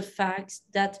conscious of the fact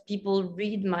that people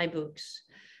read my books.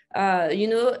 You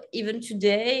know, even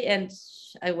today, and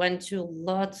I went to a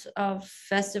lot of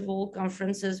festival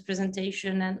conferences,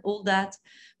 presentation and all that.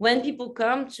 When people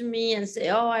come to me and say,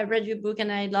 oh, I read your book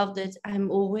and I loved it, I'm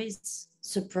always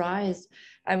surprised.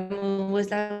 I'm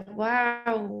always like,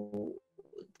 wow,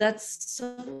 that's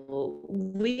so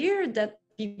weird that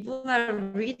people are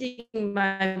reading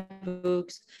my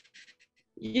books.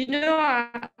 You know,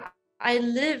 I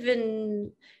live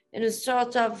in a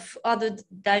sort of other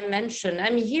dimension. I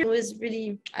mean, here is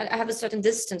really, I have a certain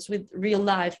distance with real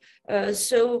life.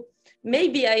 So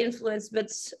maybe I influence,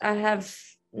 but I have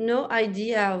no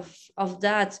idea of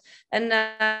that. And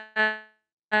I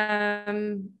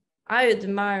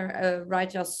admire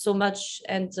writers so much,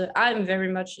 and I'm very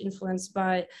much influenced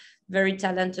by very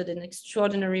talented and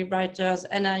extraordinary writers.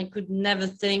 And I could never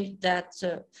think that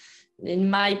in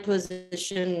my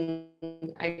position,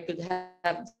 I could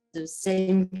have the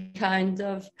same kind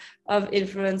of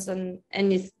influence on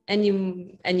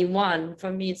anyone.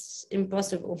 For me, it's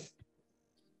impossible.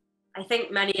 I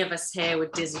think many of us here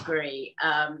would disagree.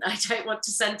 I don't want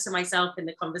to center myself in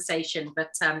the conversation,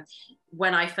 but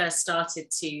when I first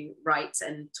started to write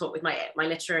and talk with my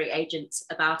literary agent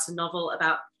about a novel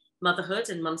about motherhood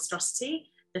and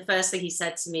monstrosity, the first thing he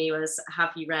said to me was,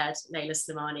 have you read Leïla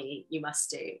Slimani? You must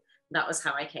do. That was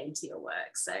how I came to your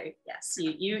work. So yes,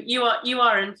 you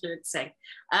are influencing.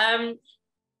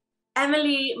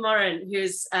 Emily Moran,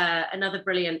 who's another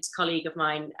brilliant colleague of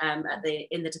mine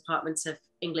in the Department of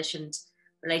English and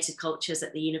Related Cultures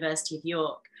at the University of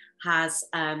York, has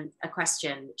a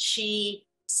question. She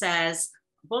says,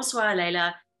 bonsoir,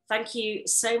 Leïla. Thank you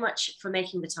so much for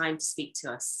making the time to speak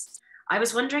to us. I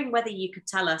was wondering whether you could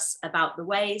tell us about the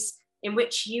ways in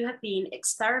which you have been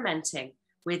experimenting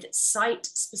with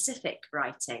site-specific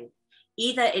writing,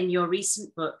 either in your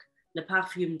recent book, Le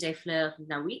Parfum des Fleurs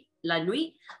la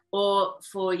Nuit, or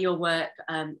for your work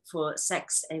for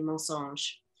Sexe et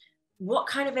Mensonge. What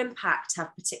kind of impact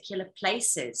have particular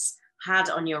places had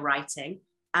on your writing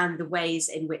and the ways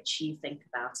in which you think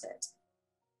about it?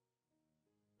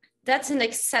 That's an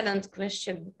excellent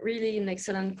question, really an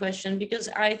excellent question, because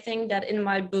I think that in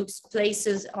my books,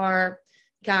 places are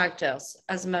characters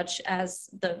as much as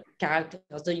the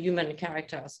characters, the human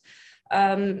characters.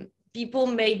 People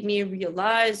made me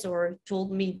realize or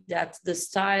told me that the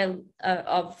style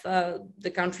of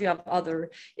the country of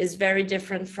other is very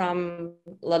different from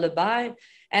Lullaby.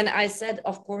 And I said,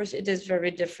 of course, it is very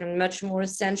different, much more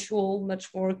sensual,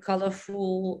 much more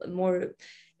colorful, more.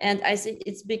 And I said,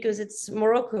 it's because it's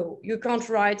Morocco. You can't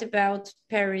write about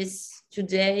Paris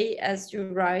today as you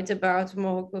write about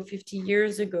Morocco 50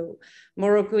 years ago.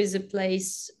 Morocco is a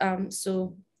place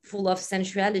so full of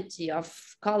sensuality, of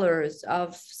colors,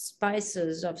 of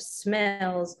spices, of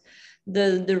smells.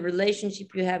 The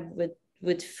relationship you have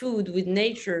with food, with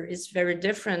nature is very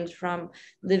different from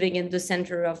living in the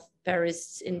center of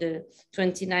Paris in the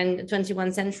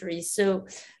 21st century. So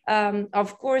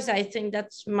of course, I think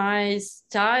that my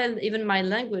style, even my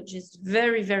language, is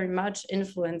very, very much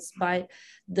influenced by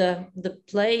the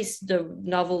place the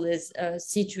novel is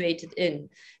situated in.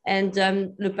 And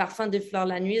Le Parfum des Fleurs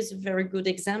la Nuit is a very good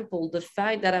example. The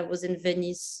fact that I was in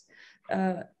Venice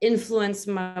influenced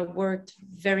my work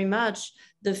very much.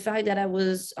 The fact that I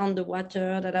was on the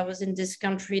water, that I was in this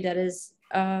country that is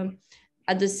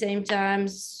at the same time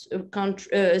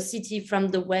a city from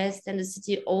the West and a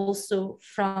city also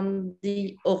from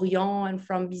the Orient and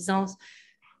from Byzance,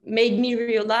 made me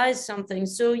realize something.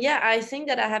 So yeah, I think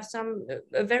that I have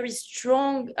a very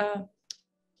strong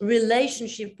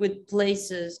relationship with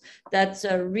places that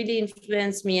really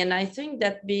influence me. And I think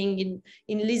that being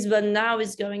in Lisbon now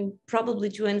is going probably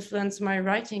to influence my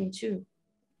writing too.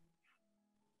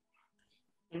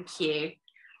 Thank you.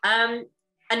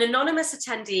 An anonymous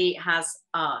attendee has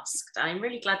asked, I'm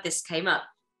really glad this came up,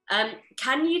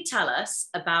 can you tell us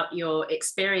about your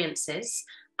experiences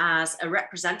as a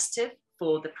representative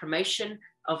for the promotion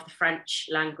of the French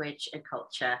language and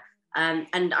culture? And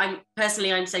I'm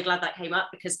so glad that came up,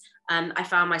 because I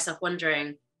found myself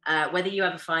wondering whether you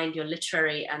ever find your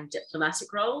literary and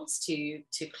diplomatic roles to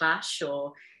clash,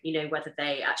 or whether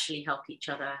they actually help each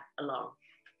other along.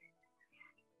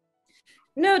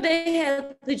 No, they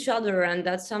help each other, and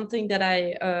that's something that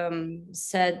I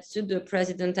said to the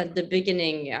president at the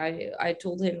beginning. I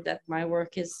told him that my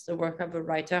work is the work of a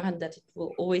writer and that it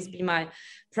will always be my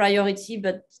priority,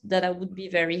 but that I would be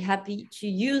very happy to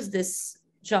use this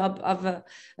job of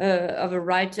a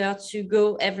writer to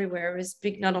go everywhere and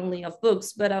speak not only of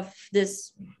books but of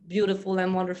this beautiful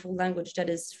and wonderful language that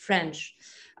is French.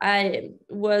 I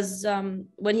was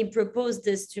when he proposed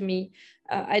this to me,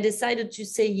 I decided to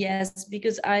say yes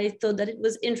because I thought that it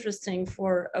was interesting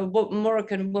for a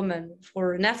Moroccan woman,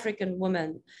 for an African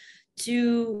woman,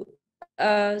 to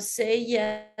say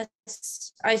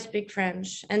yes, I speak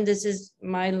French and this is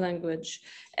my language.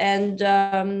 And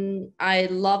I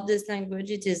love this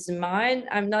language. It is mine.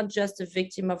 I'm not just a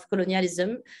victim of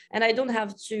colonialism and I don't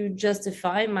have to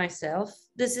justify myself.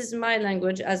 This is my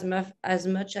language as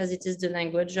much as it is the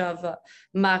language of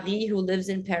Marie, who lives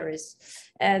in Paris.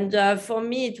 And for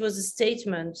me, it was a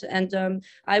statement. And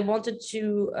I wanted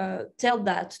to tell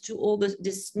that to all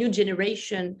this new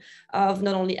generation of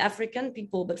not only African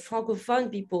people, but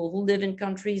Francophone people who live in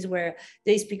countries where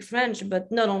they speak French,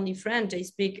 but not only French, they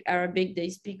speak Arabic, they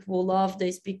speak Wolof,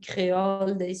 they speak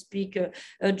Creole, they speak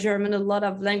German, a lot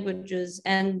of languages.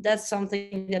 And that's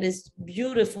something that is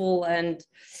beautiful and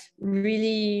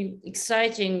really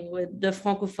exciting with the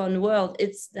Francophone world.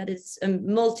 It's a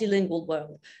multilingual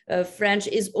world. French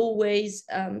is always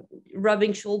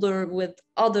rubbing shoulder with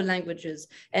other languages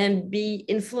and be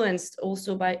influenced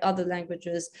also by other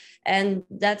languages. And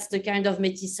that's the kind of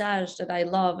métissage that I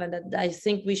love and that I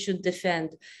think we should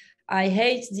defend. I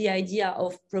hate the idea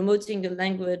of promoting a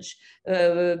language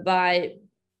by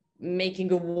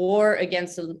making a war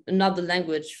against another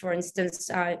language. For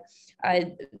instance, I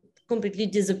completely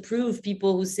disapprove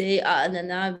people who say,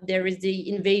 no, there is the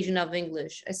invasion of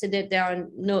English. I said that there are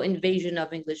no invasion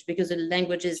of English because a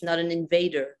language is not an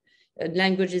invader. A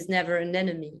language is never an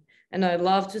enemy. And I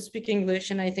love to speak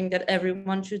English and I think that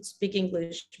everyone should speak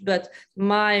English. But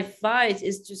my fight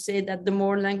is to say that the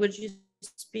more language you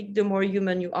speak, the more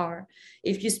human you are.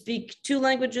 If you speak 2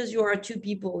 languages, you are 2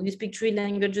 people. You speak 3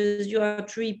 languages, you are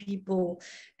 3 people.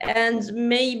 And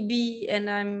maybe, and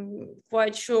I'm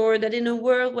quite sure that in a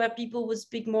world where people would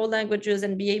speak more languages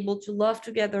and be able to love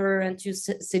together and to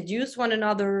seduce one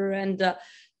another and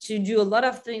to do a lot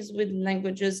of things with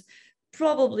languages,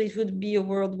 probably it would be a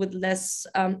world with less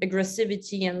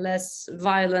aggressivity and less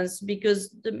violence, because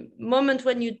the moment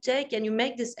when you take and you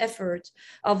make this effort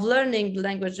of learning the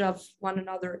language of one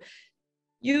another,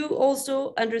 you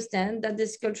also understand that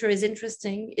this culture is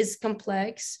interesting, is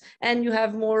complex, and you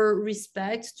have more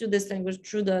respect to this language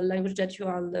through the language that you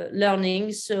are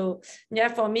learning. So yeah,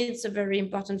 for me, it's a very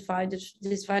important fight,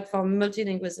 this fight for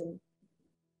multilingualism.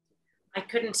 I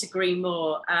couldn't agree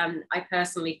more. I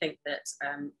personally think that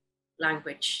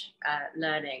language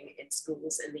learning in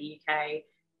schools in the UK,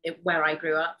 where I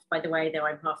grew up, by the way, though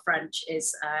I'm half French,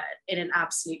 is in an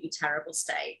absolutely terrible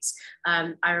state.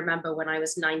 I remember when I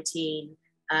was 19,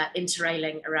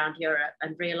 interrailing around Europe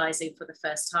and realizing for the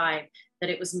first time that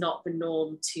it was not the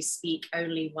norm to speak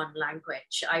only one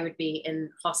language. I would be in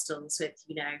hostels with,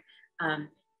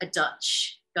 a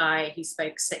Dutch guy who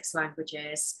spoke 6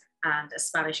 languages and a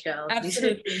Spanish girl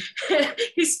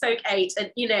who spoke 8,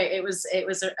 and it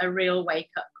was a real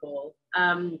wake-up call.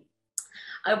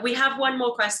 We have one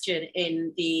more question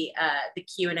in the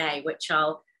Q&A, which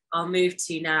I'll move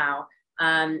to now,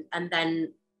 and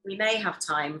then we may have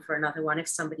time for another one if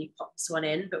somebody pops one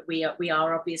in, but we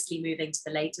are obviously moving to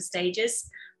the later stages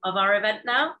of our event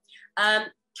now.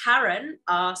 Karen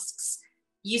asks,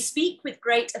 you speak with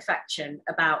great affection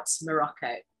about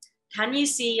Morocco. Can you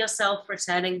see yourself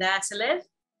returning there to live?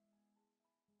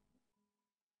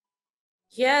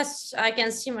 Yes, I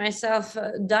can see myself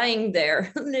dying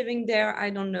there, living there.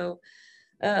 I don't know.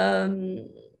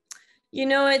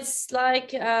 It's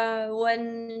like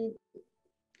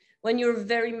when you're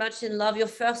very much in love, your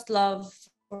first love,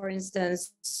 for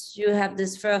instance, you have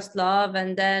this first love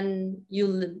and then you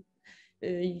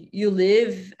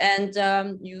live and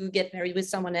you get married with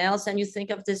someone else and you think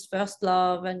of this first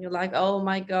love and you're like, oh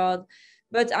my God.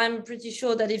 But I'm pretty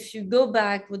sure that if you go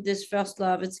back with this first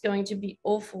love, it's going to be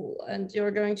awful. And you're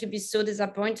going to be so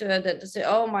disappointed that to say,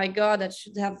 oh my God, I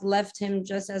should have left him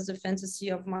just as the fantasy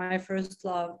of my first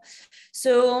love.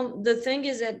 So the thing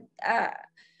is that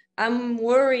I'm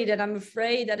worried and I'm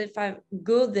afraid that if I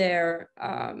go there,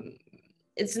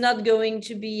 it's not going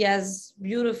to be as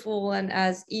beautiful and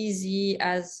as easy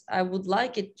as I would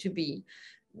like it to be,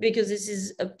 because this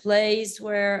is a place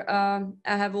where I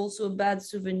have also bad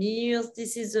souvenirs.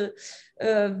 This is a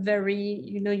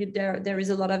very, there is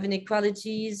a lot of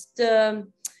inequalities.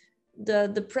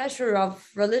 the pressure of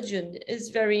religion is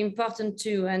very important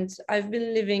too. And I've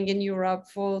been living in Europe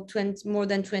for more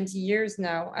than 20 years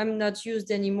now. I'm not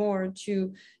used anymore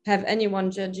to have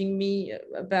anyone judging me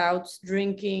about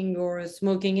drinking or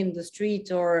smoking in the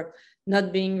street or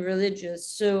not being religious.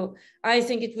 So I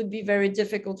think it would be very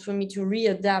difficult for me to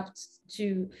readapt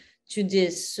to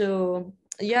this. So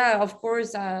yeah, of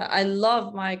course, I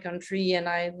love my country and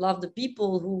I love the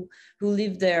people who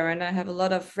live there, and I have a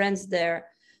lot of friends there.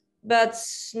 But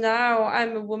now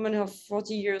I'm a woman of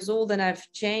 40 years old and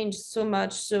I've changed so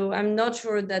much. So I'm not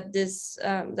sure that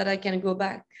that I can go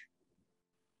back.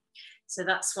 So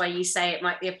that's why you say it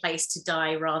might be a place to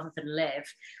die rather than live.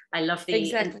 I love the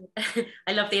Exactly.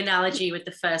 I love the analogy with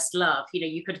the first love. You know,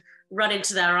 you could run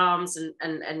into their arms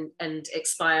and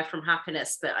expire from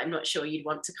happiness, but I'm not sure you'd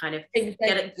want to kind of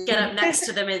Exactly. get up next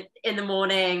to them in the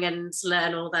morning and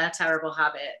learn all their terrible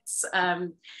habits.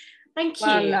 Thank you.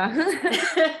 Voilà.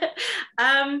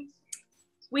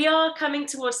 We are coming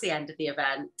towards the end of the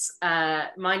event,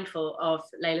 mindful of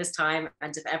Leila's time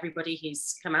and of everybody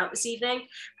who's come out this evening.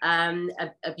 A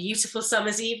beautiful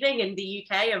summer's evening in the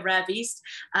UK, a rare beast.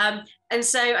 And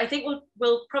so I think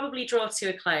we'll probably draw to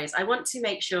a close. I want to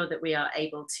make sure that we are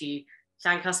able to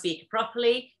thank our speaker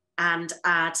properly and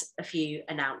add a few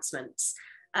announcements.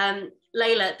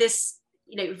 Leïla,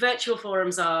 virtual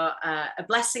forums are a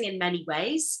blessing in many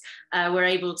ways. We're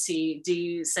able to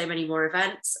do so many more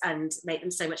events and make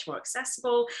them so much more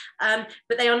accessible,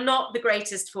 but they are not the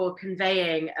greatest for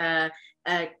conveying a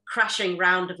crashing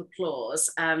round of applause,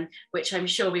 which I'm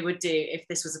sure we would do if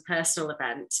this was a personal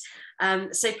event.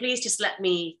 So please just let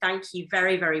me thank you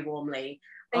very, very warmly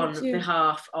on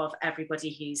behalf of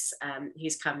everybody who's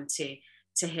come to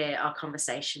hear our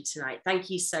conversation tonight. Thank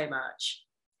you so much.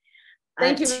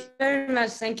 Thank you very much.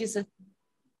 Thank you, Sophie.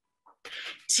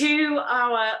 To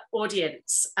our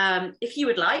audience, if you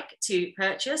would like to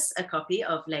purchase a copy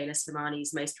of Leïla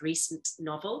Slimani's most recent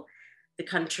novel, The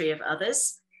Country of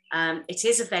Others, it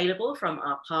is available from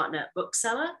our partner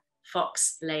bookseller,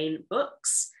 Fox Lane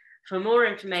Books. For more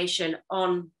information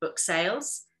on book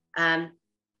sales,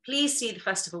 please see the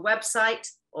festival website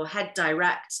or head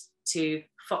direct to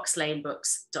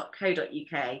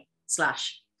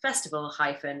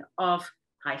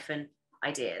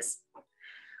foxlanebooks.co.uk/festival-of-ideas.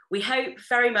 We hope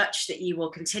very much that you will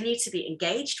continue to be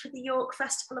engaged with the York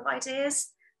Festival of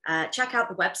Ideas. Check out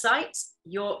the website,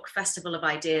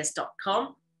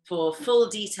 yorkfestivalofideas.com, for full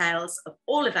details of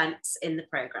all events in the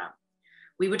programme.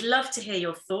 We would love to hear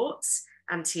your thoughts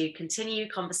and to continue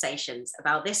conversations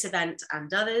about this event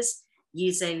and others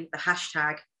using the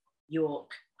hashtag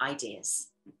YorkIdeas.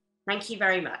 Thank you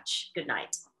very much. Good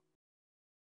night.